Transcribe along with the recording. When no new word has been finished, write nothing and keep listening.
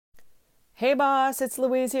Hey boss, it's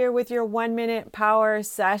Louise here with your 1 minute power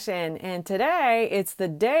session. And today it's the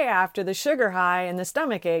day after the sugar high and the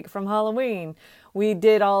stomach ache from Halloween. We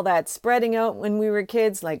did all that spreading out when we were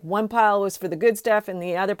kids. Like one pile was for the good stuff and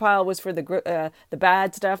the other pile was for the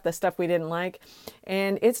bad stuff, the stuff we didn't like.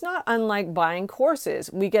 And it's not unlike buying courses.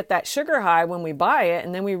 We get that sugar high when we buy it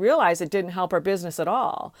and then we realize it didn't help our business at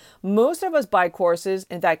all. Most of us buy courses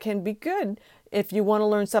and that can be good if you want to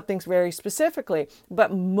learn something very specifically.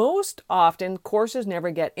 But most often, courses never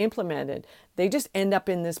get implemented. They just end up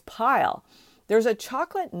in this pile. There's a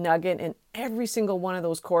chocolate nugget in every single one of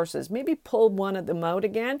those courses. Maybe pull one of them out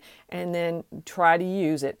again and then try to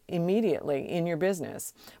use it immediately in your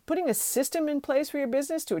business. Putting a system in place for your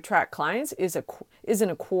business to attract clients isn't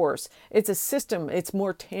a course. It's a system. It's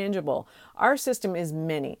more tangible. Our system is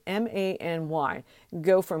many, M-A-N-Y.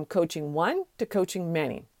 Go from coaching one to coaching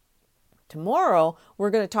many. Tomorrow, we're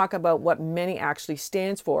going to talk about what many actually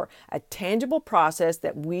stands for, a tangible process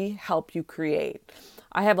that we help you create.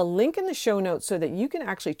 I have a link in the show notes so that you can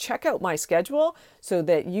actually check out my schedule so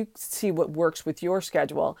that you see what works with your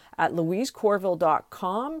schedule at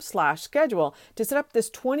louisecorville.com/schedule to set up this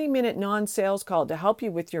 20-minute non-sales call to help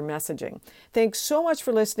you with your messaging. Thanks so much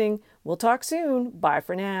for listening. We'll talk soon. Bye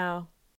for now.